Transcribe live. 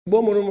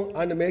Bomurum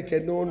and make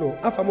no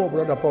afamo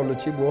brother Paul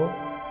Chibo,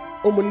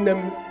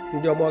 Omunem,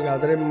 Diomoga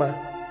Drema,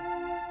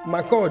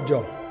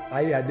 Makojo,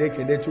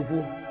 Ayadeke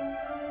Nechuku,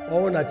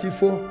 Ona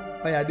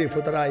Chifo, Ayade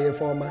Futara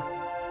former,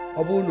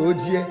 Obu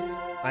Noje,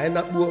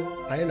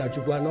 Ayanabu,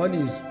 Ayanachuku and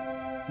Onis,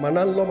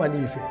 Manan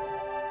Lomanife.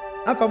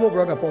 Afamo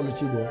brother Paul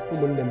Chibo,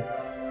 Omunem,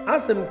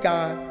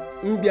 Asemka,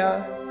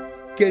 Mbia,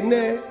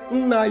 Kene,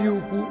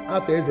 Nayuku,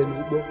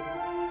 Atezenubo.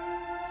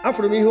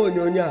 Afromiho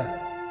Nyonya.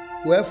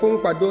 Wee fụ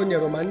nkwado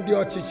nyere ma ndị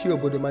ọchịchị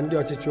obodo ma ndị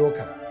ọchịchị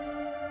ụka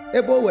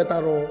ebe o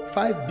wetara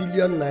 5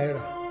 billion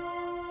naira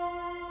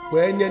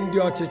wee nye ndị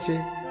ọchịchị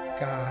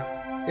ka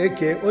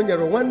eke o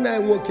nyere nwanne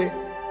anyị nwoke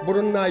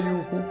bụrụ nna anyị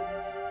ukwu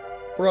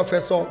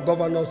prọfesọ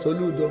gọvanọ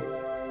Soludo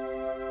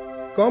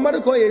ka ọ mara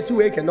ka ọ ya esi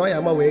wee ke na ọ ya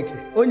ama wee ke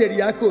o nyere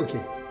ya aka oke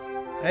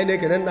anyị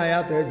na-ekene nna ya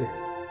atọ eze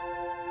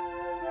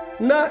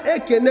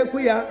na-ekenekwu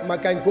ya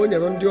maka nke o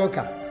nyere ndị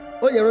ụka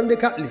o nyere ndị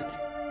Katọlik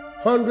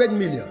 100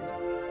 million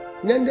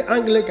nye ndị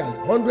Anglican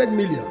 100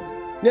 million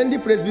nye ndị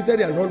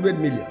Presbyterian 100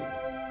 million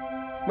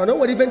mana o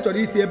nwere ife nchọrọ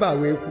isi ebe a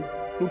wee kwu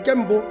nke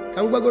mbụ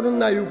ka m gwagoro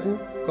nna ya ukwu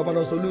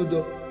gọvanọ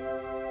Soludo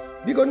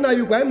biko nna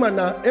ya ukwu anyị ma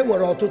na e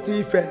nwere ọtụtụ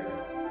ife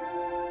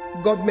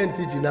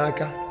gọọmenti ji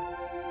n'aka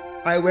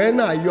anyị wee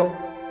na-ayọ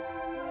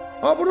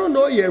ọ bụrụ na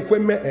o yi ekwe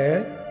mee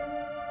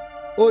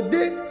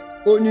ode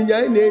onyinye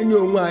anyị na-enye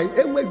onwe anyị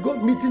enwego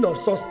meeting of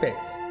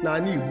suspects na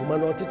ala Igbo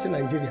mana ọchịchị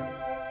Nigeria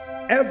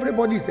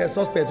everybody is a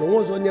suspect onwe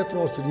ọzọ onye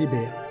trust ibe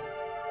ya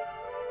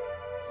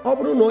ọ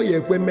bụrụ na o yi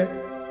ekwe mee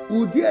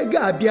ụdị ego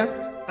abịa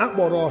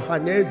akpọrọ ọha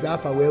na eze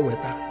afa wee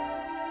weta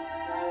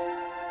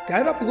ka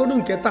anyị rapụgodu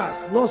nke tas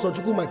n'ọsọ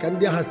Chukwu maka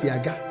ndị agha si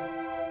aga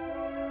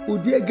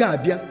ụdị ego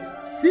abịa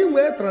si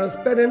nwee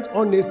transparent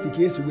honesty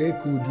ka esi wee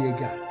ka ụdị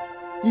ego a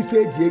ife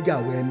eji ego a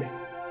wee mee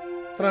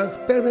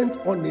transparent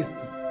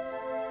honesty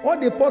ọ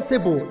dị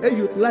possible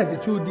utilize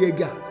ụdị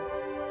ego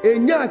a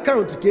enye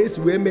akaụntụ ka esi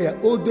wee mee ya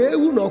odo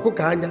ewu na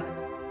ọkụkọ anya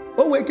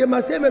o nwee ike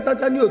masị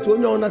emetacha nye otu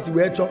onye ọna si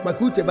wee chọọ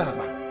maka uchebe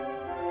akpa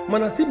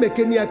mana si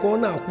mekeni ya ka ọ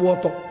na-akwụ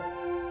ọtọ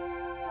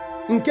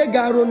nke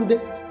ga-arụ ndị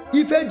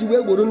ife eji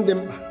wee gboro ndị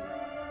mkpa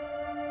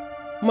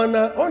mana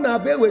ọ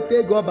na-abụ eweta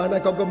ego ọba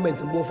n'aka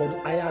gọọmenti mgbe ụfọdụ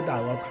anyị ada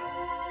aghọta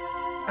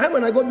anyị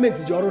mana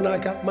gọọmenti ji ọrụ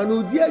n'aka mana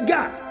ụdị ego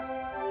a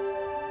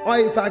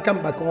ọ ife aka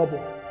mkpa ka ọ bụ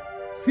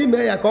si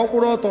mee ya ka ọ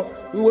kwụrụ ọtọ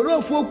nwere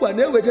ofu okwu a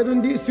na-ewejeru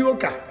ndị isi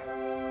ụka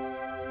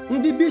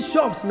ndị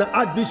bishops na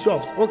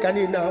archbishops ụka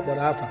niile a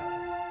kpọrọ afa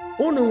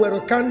unu nwere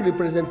can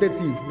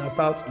representative na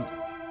South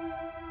East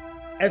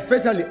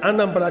especially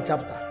Anambra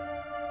chapter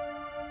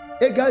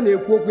ego a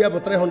na-ekwu okwu ya bụ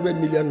 300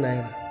 million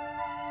naira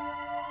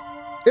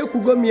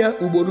ekwugo m ya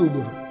ugboro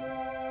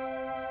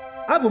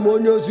abụ m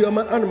onye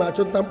oziọma ana m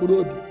achụ nta mkpụrụ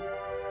obi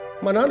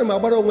mana ana m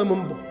agbara onwe m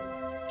mbọ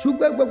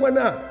Chukwu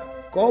ekwekwana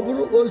ka ọ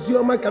bụrụ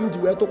oziọma ka m ji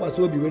wee tụkwasị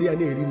obi were ya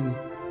na-eri nri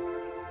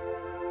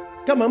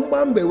kama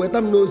mgba mgbe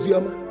weta m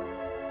n'oziọma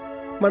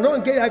mana ọ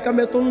nke ya aka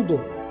metụ ndụ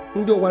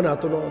ndị ụwa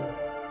na-atụ n'ọnụ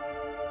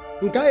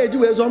nke a eji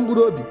wee zọọ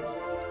mkpụrụ obi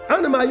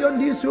ana m ayọ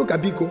ndị isi ụka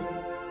biko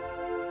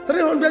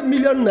 300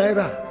 million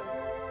naira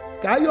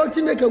ka ayọ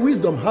Chineke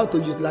wisdom how to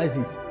utilize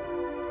it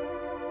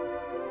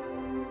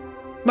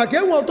maka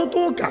enwe ọtụtụ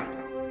ụka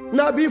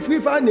na-abịa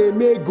ife a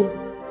na-eme ego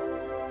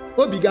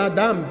obi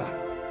ga-ada mba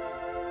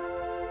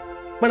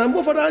mana mgbe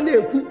ụfọdụ a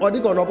na-ekwu ọ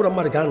dịka ọ na ọbụla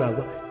mmadụ ka a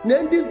na-agwa na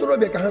ndị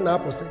ntorobịa ka ha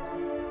na-apụsị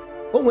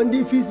onwe ndị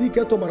ife isi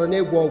ike tụbara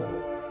n'ịgwọ ọgwụ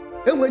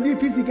enwe ndị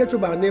ife isi ike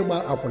chụbara n'ịgba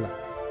akwụna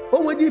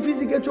onwe ndị ife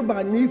isi ike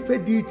chụbara n'ife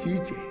dị iche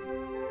iche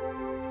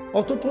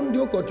ọtụtụ ndị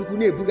ụkọchukwu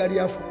na-ebugharị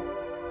afọ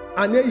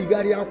a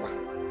na-eyigharị akwa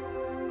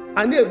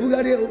a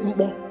na-ebugharị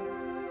mkpọ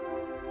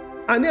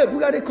a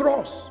na-ebugharị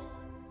krọs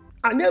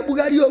a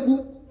na-ebugharị ogbu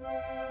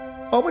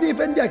ọ bụrụ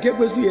ife ndị a ka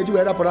ekwesịghị eji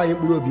wee rapụrụ anyị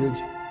mkpụrụ obi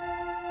eji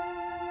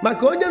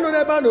maka onye nọ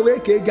n'ebe a na wee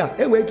ka ego a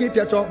enwee ike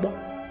ịpịacha ọkpọ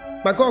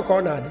maka ọka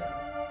ọ na-adị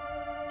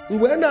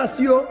mgbe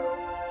na-asị o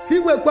si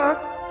nwekwa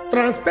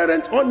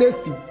transparent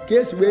honesty ka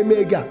esi wee mee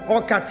ego a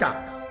ọkacha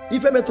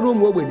ife metụrụ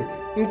ụmụ ogbenye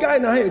nke anyị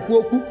na ha ekwu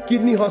okwu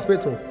kidney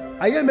hospital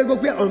anyị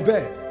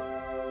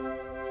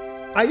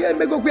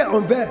emegokwa ya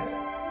unveil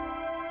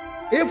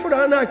ịfụrụ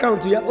ha na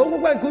akaụntụ ya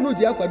onwekwa nke unu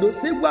ji akwado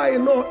si gwa anyị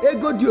nọọ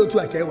ego dị otu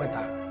a ka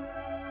eweta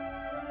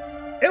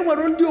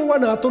enwere ndị ụwa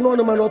na-atụ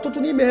n'ọnụ mana ọtụtụ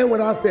n'ime ha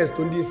nwere access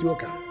to ndị isi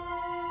ụka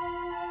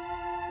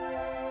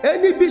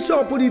any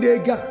bishop riri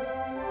ego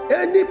a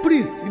any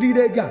priest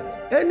riri ego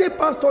a any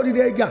pastor riri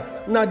ego a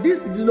na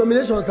these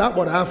denominations a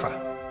kpọrọ afa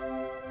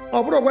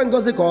ọ bụrụkwa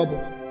ngozi ka ọ bụ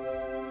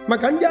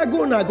maka ndị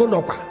agụụ na-agụ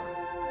nọkwa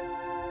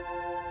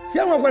si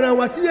enwekwana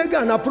anwa tinye ego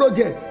a na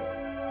projekti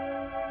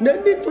na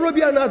ndị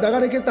ntorobịa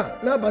na-adagharị kịta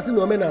na-abasị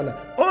na omenala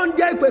ọ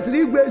ndị anyị kwesịrị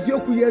igwe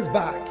eziokwu years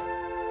back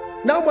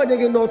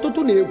na-agbanyeghị na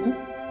ọtụtụ na-ekwu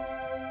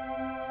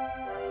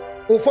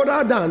ụfọdụ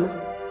adanụ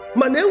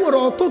mana e nwere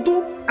ọtụtụ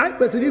anyị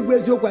kwesịrị igwe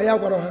eziokwu anyị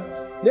agwara ha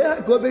na ya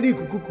ka obere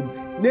ikuku kuru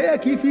na ya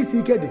ka ife isi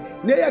ike dị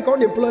na ya ka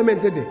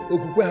unemployment dị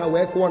okwukwe ha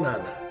wee kụọ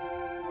n'ala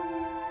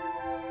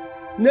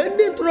na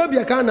ndị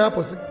ntorobịa ka a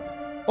na-apụsị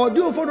ọ dị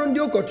ụfọdụ ndị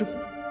ụkọchukwu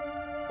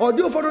ọ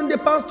dị ụfọdụ ndị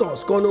pastọs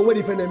ka ọ na onwere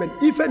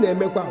ife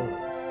na-emekwa ahụ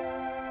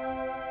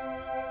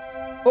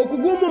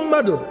okwukwe ụmụ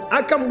mmadụ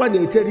aka mgba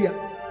na-eteri ya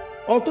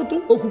ọtụtụ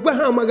okwukwe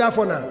ha amaghị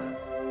afọ n'ala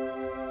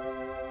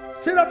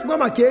serapụkwa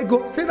maka ego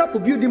serapụ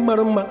building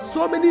mara mma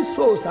so many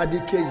souls are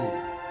decaying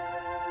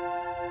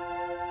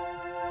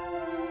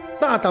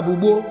tata bụ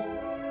gboo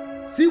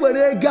si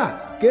were ego a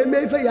ka eme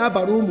ife ya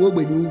abara ụmụ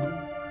ogbenye uru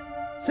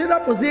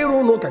serapụzi ịrụ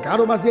ụlọ ụka ka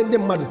arụbazie ndị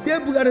mmadụ si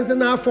ebugharịzi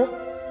n'afọ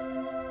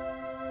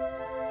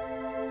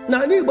na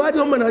ala Igbo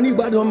adịghị mma na ala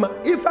Igbo adịghị mma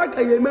ife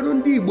agaghị emerụ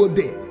ndị Igbo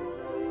dị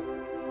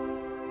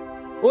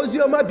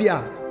oziọma bịa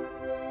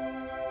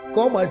ka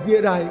ọ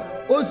gbaziere anyị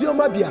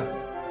oziọma bịa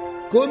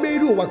ka o mee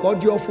iri ụwa ka ọ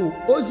dị ọfụ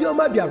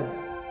oziọma bịara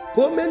ka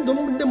o mee ndụ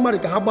ndị mmadụ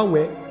ka ha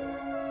gbanwee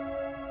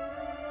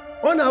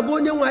ọ na-abụ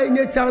onye nwe anyị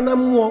nyechaa na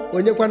mmụọ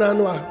onyekwa na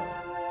anụ ahụ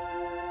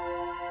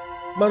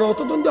mana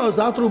ọtụtụ ndị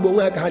ọzọ atụrụ ugbo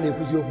onwe ha ka ha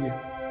na-ekwuzi okwu ya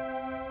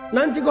na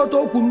nchịkọta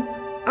okwu m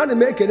ana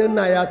m ekene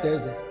nna ya ata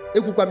eze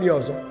ekwukwa m ya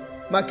ọzọ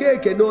maka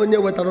ekene onye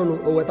wetara ụnụ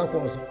o wetakwa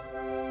ọzọ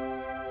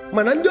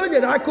mana ndị o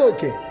nyere aka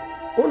oke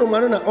ụnụ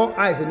mara na all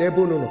eyes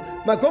n'ebe ụnụ nọ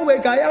maka o nwee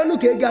ka anyị anụ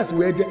ka ego asị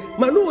wee jee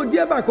mana ụdị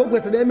ebe a ka o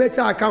kwesịrị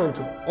emechaa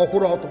akaụntụ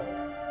ọkwụrụ ọtọ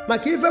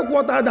maka ife kwụ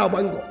ọtọ ada agba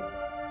ngọ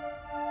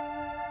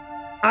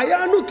anyị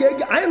anụ ka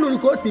ego anyị nụrụ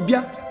ka o si bịa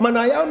mana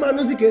anyị ama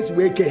anụzi ka esi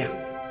wee kee ya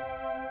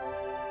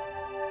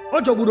ọ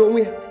jọgburu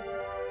onwe ya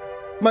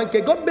ma nke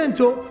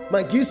gọọmenti o ma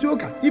nke isi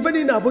ụka ife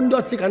niile abụ ndị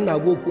ọchịchị ka m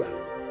na-agwa okwu a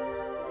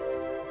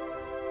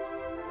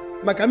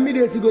maka mmiri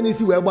esigo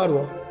n'isi wee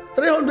gbarụọ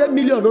 300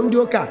 million ndị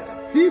ụka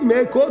si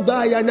mee ka o doo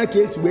anyị anya ka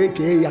esi wee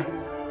kee ya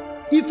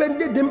ife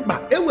ndị dị mkpa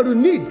enwere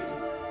needs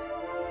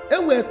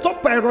enwere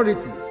top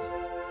priorities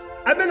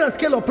abịa na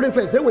scale of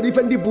preference enwere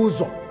ife ndị bụ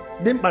ụzọ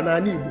dị mkpa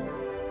n'ala Igbo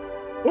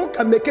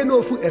ụka mekene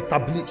ofu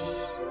establish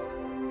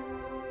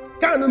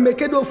kanụ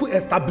mekene ofu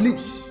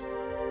establish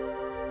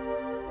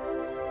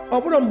ọ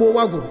bụrụ mgbe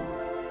ụwa gwụrụ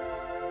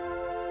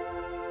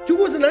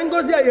Chukwu sị na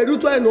ngọzi anyị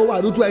erutu anyị n'ụwa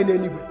arutu anyị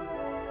n'eluigwe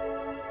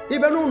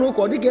ibe n'ụlọ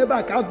ụka ọ dịka ebe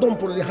a ka a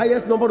dọmpụrụ the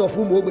highest number of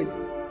ụmụ ogbenye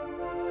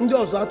ndị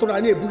ọzọ atụrụ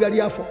a na-ebugharị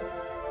afọ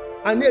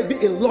a na-ebi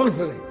in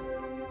luxury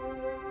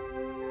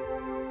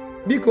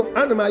biko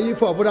ana m aya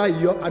ife ọbụla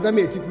ayịyọ ada m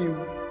etikwa iwu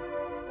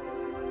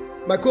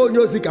maka onye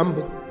ozi ka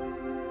mbụ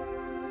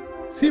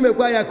si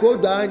mekwa ya ka o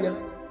doo anya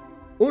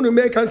unu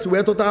mee ka nsi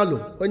wee tụta alụ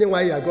onye nwe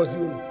anyị agọzi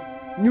unu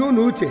nye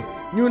unu uche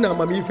nye unu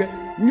amamife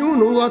nye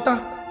unu nghọta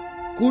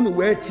ka unu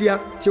wee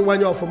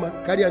chịwanye ọfụma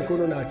karịa nke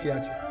unu na-achị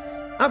achị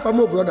afa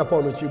m brọda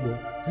Paul Chigbo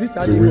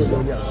zisa anyị ihe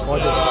onyonyo a ka ọ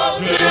dị